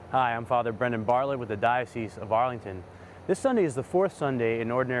Hi, I'm Father Brendan Bartlett with the Diocese of Arlington. This Sunday is the fourth Sunday in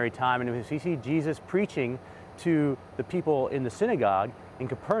Ordinary Time, and we see Jesus preaching to the people in the synagogue in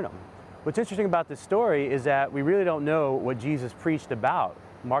Capernaum. What's interesting about this story is that we really don't know what Jesus preached about.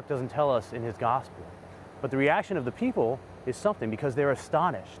 Mark doesn't tell us in his gospel. But the reaction of the people is something, because they're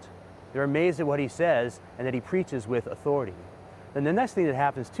astonished. They're amazed at what he says and that he preaches with authority. Then the next thing that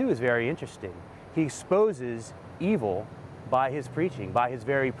happens too is very interesting. He exposes evil by his preaching, by his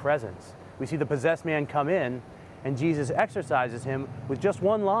very presence. We see the possessed man come in, and Jesus exorcises him with just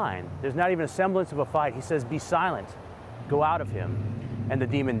one line. There's not even a semblance of a fight. He says, "Be silent, go out of him," and the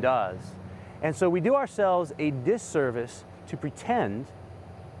demon does. And so we do ourselves a disservice to pretend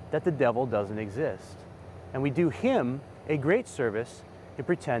that the devil doesn't exist. And we do him a great service in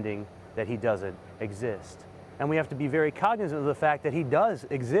pretending that he doesn't exist. And we have to be very cognizant of the fact that he does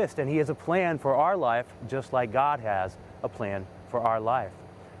exist, and he has a plan for our life, just like God has a plan for our life.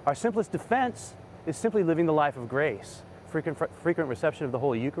 Our simplest defense is simply living the life of grace, frequent reception of the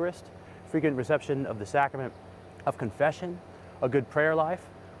Holy Eucharist, frequent reception of the sacrament of confession, a good prayer life,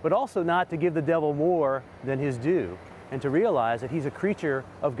 but also not to give the devil more than his due, and to realize that he's a creature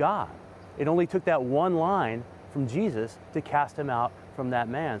of God. It only took that one line from Jesus to cast him out from that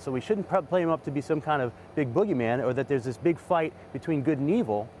man. So we shouldn't play him up to be some kind of big boogeyman, or that there's this big fight between good and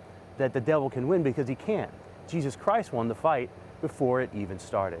evil that the devil can win, because he can't. Jesus Christ won the fight before it even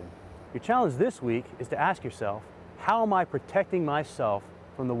started. Your challenge this week is to ask yourself, how am I protecting myself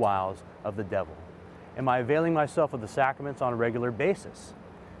from the wiles of the devil? Am I availing myself of the sacraments on a regular basis?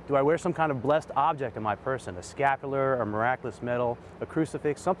 Do I wear some kind of blessed object in my person, a scapular, a miraculous medal, a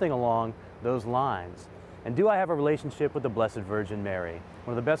crucifix, something along those lines? And do I have a relationship with the Blessed Virgin Mary?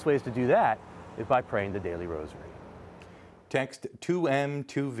 One of the best ways to do that is by praying the daily rosary. Text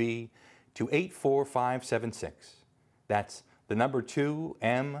 2M2V to 84576. That's the number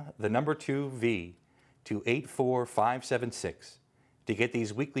 2M, the number 2V to 84576 to get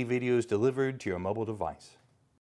these weekly videos delivered to your mobile device.